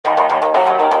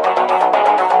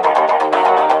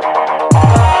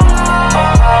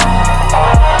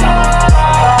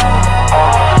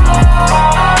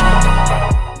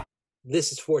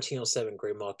this is 1407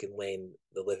 Grey Malkin Lane,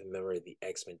 the living memory of the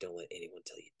X-Men. Don't let anyone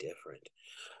tell you different.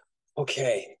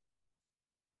 Okay.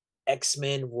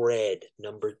 X-Men Red,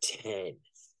 number 10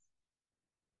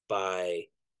 by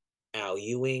Al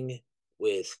Ewing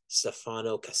with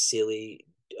Stefano Casilli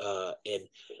and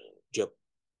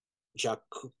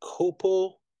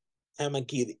Jacopo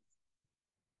Hamagili.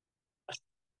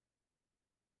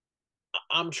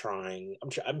 I'm trying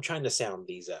to sound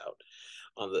these out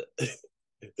on the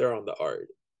they're on the art.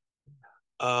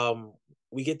 Um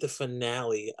we get the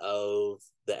finale of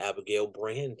the Abigail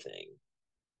Brand thing,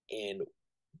 and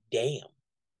damn,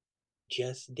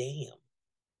 just damn.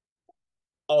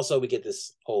 Also, we get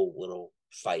this whole little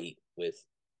fight with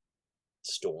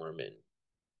Storm and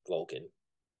Vulcan.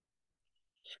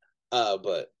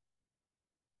 But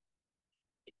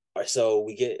so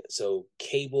we get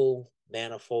Cable,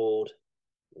 Manifold,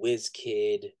 Whiz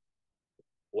Kid,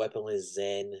 Weaponless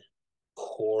Zen,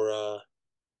 Cora.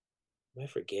 Am I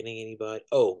forgetting anybody?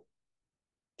 Oh,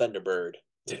 Thunderbird.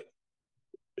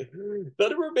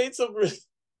 Thunderbird made some.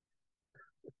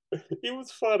 He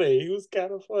was funny. He was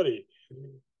kind of funny.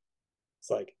 It's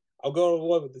like, I'll go to the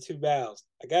one with the two mouths.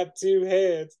 I got two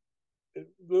heads.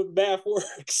 The math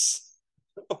works.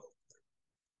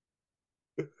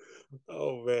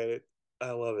 Oh man,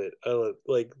 I love it. I love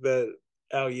like that.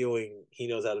 Al Ewing, he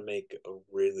knows how to make a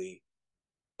really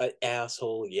an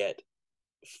asshole yet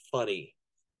funny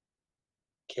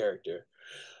character.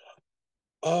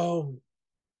 Um,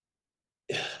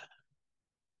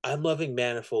 I'm loving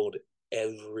Manifold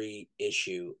every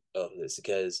issue of this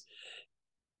because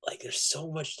like there's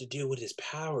so much to do with his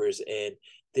powers, and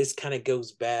this kind of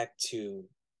goes back to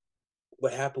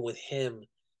what happened with him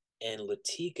and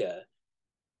Latika.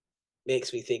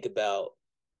 Makes me think about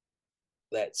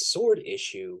that sword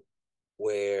issue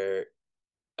where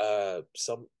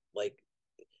some like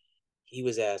he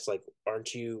was asked like,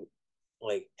 aren't you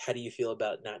like, how do you feel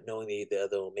about not knowing the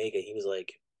other Omega? He was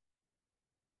like,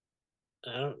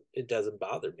 I don't, it doesn't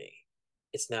bother me.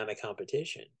 It's not a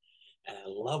competition. And I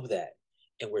love that.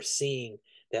 And we're seeing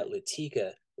that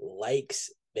Latika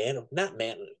likes man, not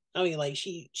man. I mean, like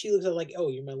she looks at like, oh,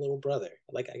 you're my little brother.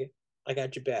 Like I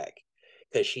got your back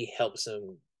because she helps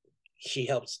him. She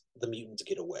helps the mutants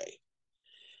get away.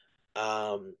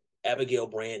 Abigail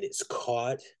Brand is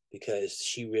caught because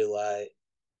she realized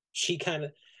she kind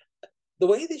of the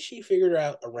way that she figured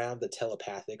out around the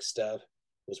telepathic stuff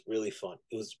was really fun.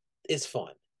 It's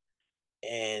fun,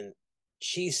 and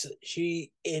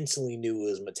she instantly knew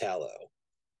it was Metallo.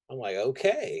 I'm like,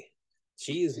 okay,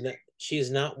 she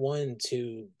is not one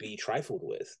to be trifled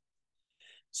with.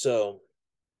 So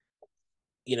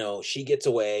she gets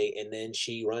away, and then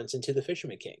she runs into the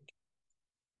Fisherman King.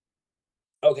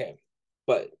 Okay,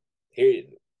 but here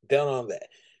down on that,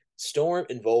 Storm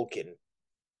and Vulcan.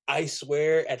 I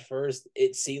swear, at first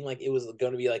it seemed like it was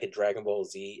going to be like a Dragon Ball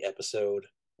Z episode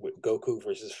with Goku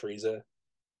versus Frieza,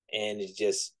 and it's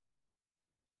just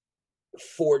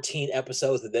 14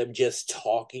 episodes of them just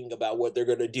talking about what they're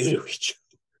going to do to each other.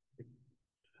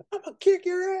 I'm gonna kick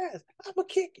your ass. I'm gonna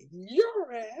kick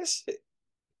your ass.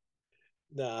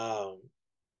 No,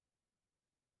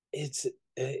 it's.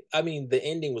 I mean, the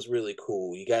ending was really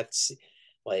cool. You got to see,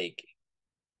 like,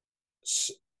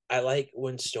 I like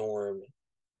when Storm.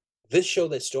 This show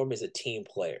that Storm is a team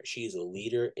player. She's a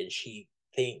leader, and she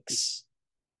thinks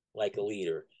like a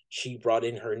leader. She brought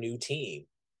in her new team.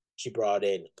 She brought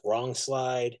in Wrong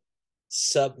Slide,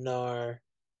 Subnar,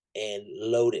 and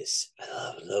Lotus. I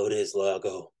love Lotus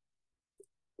Lago.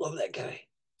 Love that guy.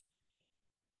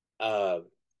 Um,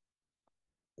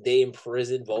 they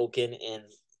imprison Vulcan and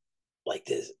like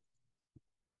this.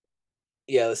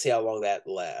 Yeah, let's see how long that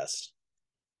lasts.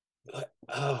 But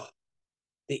oh,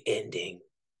 the ending.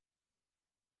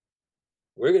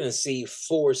 We're gonna see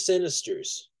four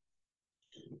Sinisters.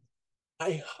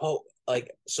 I hope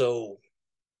like so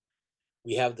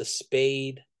we have the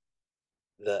spade,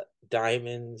 the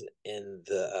diamonds, and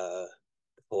the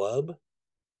club.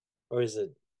 Or is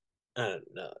it I don't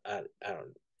know. I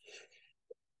don't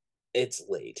it's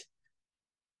late.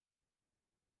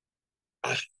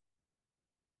 I,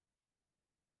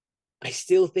 I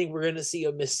still think we're gonna see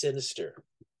a Miss Sinister.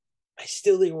 I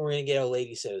still think we're gonna get a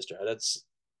Lady Sinister. That's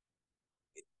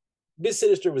Miss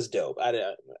Sinister was dope.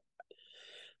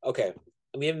 Okay.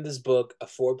 I'm giving this book a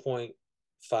 4.5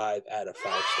 out of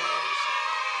 5 stars.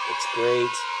 It's great.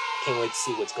 I can't wait to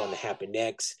see what's going to happen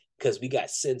next because we got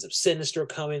Sins of Sinister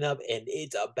coming up and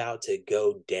it's about to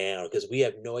go down because we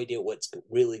have no idea what's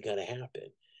really going to happen.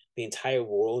 The entire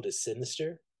world is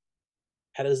sinister.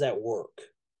 How does that work?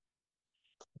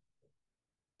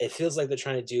 It feels like they're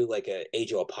trying to do like a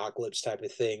Age of Apocalypse type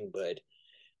of thing, but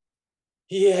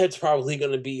Yeah, it's probably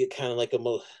going to be kind of like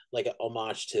like a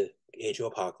homage to Age of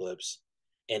Apocalypse,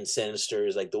 and Sinister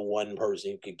is like the one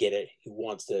person who could get it, who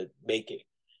wants to make it.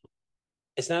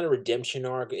 It's not a redemption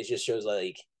arc. It just shows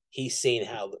like he's seeing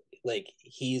how like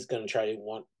he's going to try to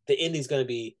want the ending's going to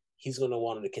be he's going to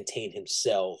want to contain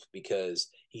himself because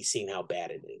he's seen how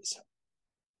bad it is.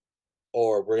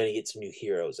 Or we're going to get some new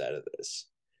heroes out of this.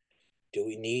 Do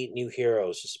we need new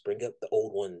heroes? Just bring up the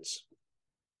old ones.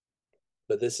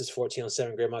 But this is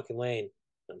 1407 Great Mountain Lane.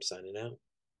 I'm signing out.